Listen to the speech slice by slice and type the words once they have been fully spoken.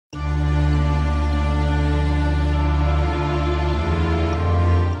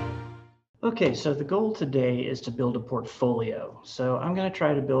Okay, so the goal today is to build a portfolio. So I'm going to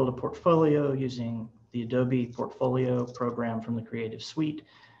try to build a portfolio using the Adobe Portfolio program from the Creative Suite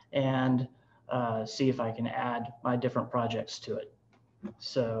and see if I can add my different projects to it.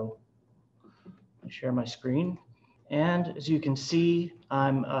 So I share my screen. And as you can see,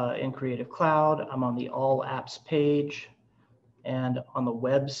 I'm in Creative Cloud. I'm on the All Apps page and on the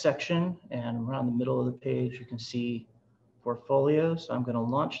Web section. And around the middle of the page, you can see Portfolio. So I'm going to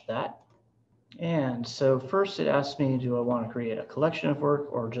launch that. And so first it asks me, do I want to create a collection of work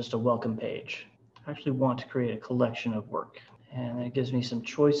or just a welcome page? I actually want to create a collection of work. And it gives me some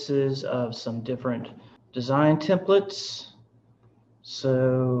choices of some different design templates.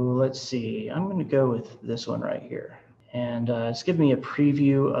 So let's see, I'm going to go with this one right here. And it's giving me a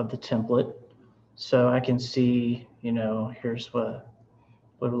preview of the template. So I can see, here's what it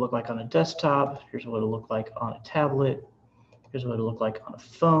would look like on a desktop. Here's what it'll look like on a tablet. Here's what it'll look like on a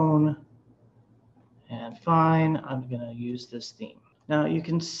phone. And fine, I'm going to use this theme. Now you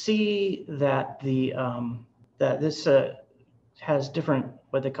can see that this has different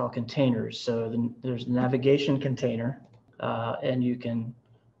what they call containers. So there's the navigation container, and you can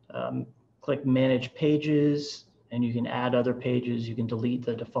click Manage Pages, and you can add other pages. You can delete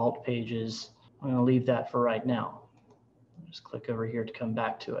the default pages. I'm going to leave that for right now. Just click over here to come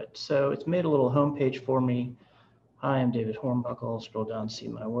back to it. So it's made a little home page for me. Hi, I'm David Hornbuckle. Scroll down, see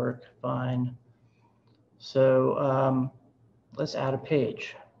my work. Fine. So let's add a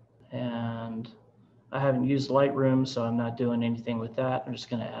page, and I haven't used Lightroom, so I'm not doing anything with that. I'm just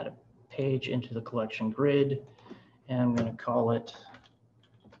going to add a page into the collection grid, and I'm going to call it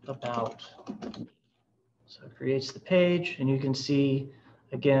About. So it creates the page, and you can see,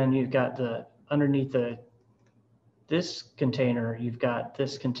 again, you've got underneath this container, you've got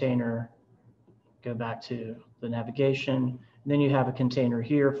this container, go back to the navigation, and then you have a container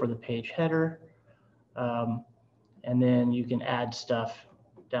here for the page header. And then you can add stuff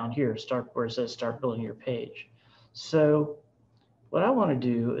down here, where it says start building your page. So what I want to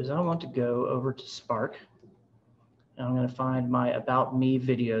do is I want to go over to Spark, and I'm going to find my About Me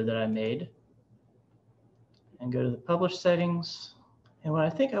video that I made and go to the Publish settings. And what I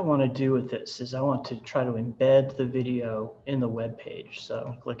think I want to do with this is I want to try to embed the video in the web page.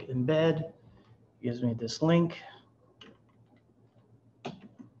 So click Embed, it gives me this link. I'll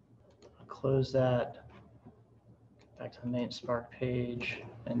close that. Back to the main Spark page,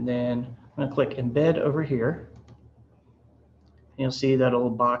 and then I'm going to click Embed over here. And you'll see that a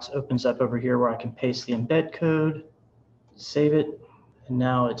little box opens up over here where I can paste the embed code, save it, and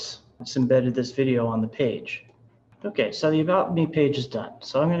now it's embedded this video on the page. Okay, so the About Me page is done.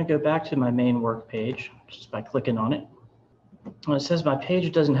 So I'm going to go back to my main work page just by clicking on it. And it says my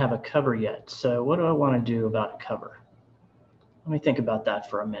page doesn't have a cover yet. So what do I want to do about a cover? Let me think about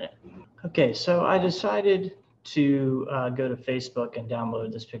that for a minute. Okay, so I decided to go to Facebook and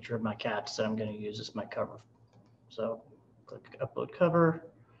download this picture of my cats that I'm going to use as my cover. So click Upload Cover,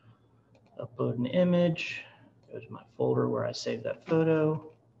 upload an image, go to my folder where I saved that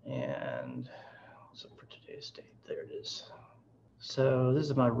photo, and so for today's date, there it is. So this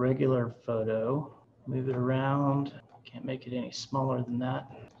is my regular photo. Move it around. Can't make it any smaller than that.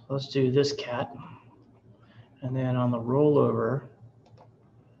 So let's do this cat. And then on the rollover,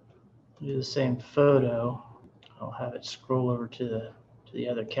 do the same photo. I'll have it scroll over to the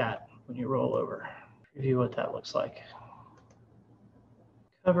other cat when you roll over. Preview what that looks like.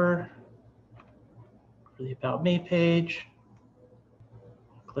 Cover for the About Me page.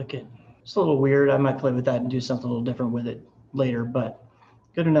 Click it. It's a little weird. I might play with that and do something a little different with it later, but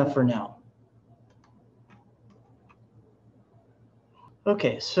good enough for now.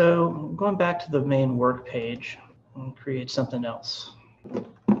 Okay, so going back to the main work page and create something else.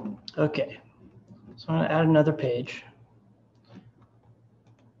 Okay. So I'm going to add another page.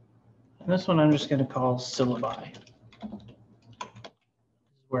 And this one I'm just going to call Syllabi.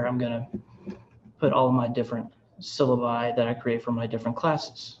 Where I'm going to put all of my different syllabi that I create for my different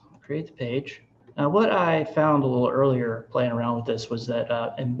classes. Create the page. Now what I found a little earlier playing around with this was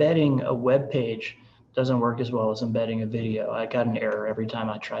that embedding a web page doesn't work as well as embedding a video. I got an error every time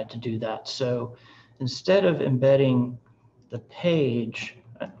I tried to do that. So instead of embedding the page,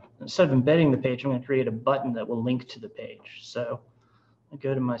 I'm going to create a button that will link to the page. So I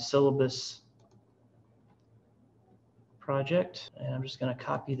go to my syllabus project, and I'm just going to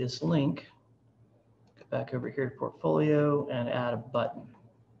copy this link, go back over here to Portfolio, and add a button.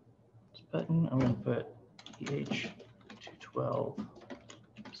 This button, I'm going to put PH 212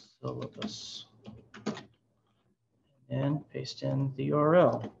 syllabus, and paste in the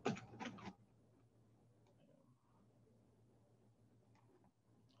URL.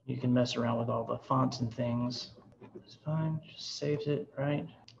 You can mess around with all the fonts and things. It's fine, just saves it, right?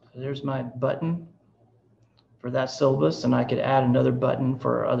 So there's my button for that syllabus, and I could add another button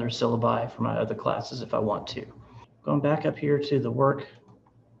for other syllabi for my other classes if I want to. Going back up here to the work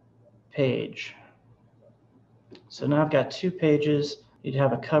page. So now I've got 2 pages. You'd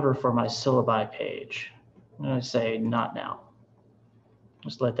have a cover for my syllabi page. I'm going to say not now.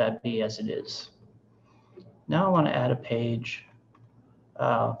 Just let that be as it is. Now I want to add a page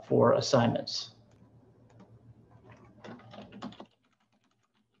for assignments.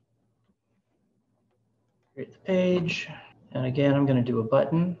 Create the page. And again, I'm going to do a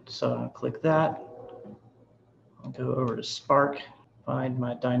button. So I'll click that. I'll go over to Spark, find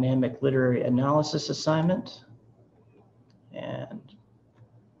my dynamic literary analysis assignment, and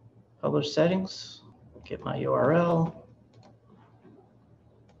publish settings, get my URL,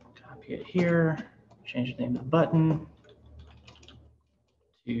 copy it here, change the name of the button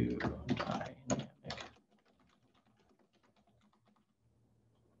to dynamic.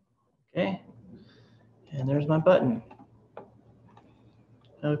 Okay, and there's my button.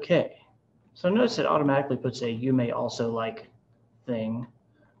 Okay, so notice it automatically puts a "you may also like" thing,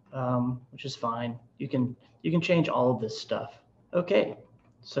 which is fine. You can change all of this stuff. Okay,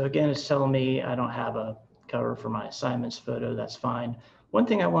 so again, it's telling me I don't have a cover for my assignments photo. That's fine. One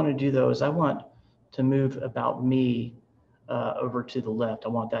thing I want to do though is I want to move about me over to the left. I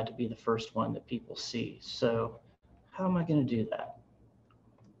want that to be the first one that people see. So how am I going to do that?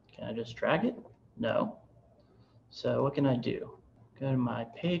 Can I just drag it? No. So what can I do? Go to my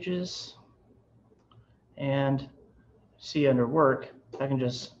pages and see under work, I can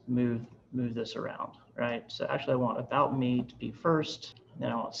just move this around, right? So actually I want about me to be first, and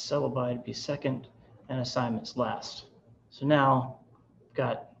then I want syllabi to be second, and assignments last. So now I've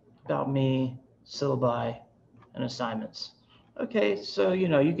got about me, syllabi, and assignments. Okay, so you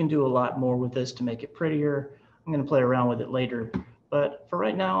can do a lot more with this to make it prettier. I'm going to play around with it later, but for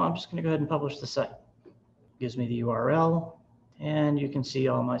right now, I'm just going to go ahead and publish the site. Gives me the URL, and you can see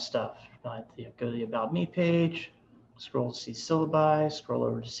all my stuff. Go to the About Me page, scroll to see syllabi, scroll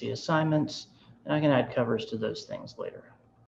over to see assignments, and I can add covers to those things later.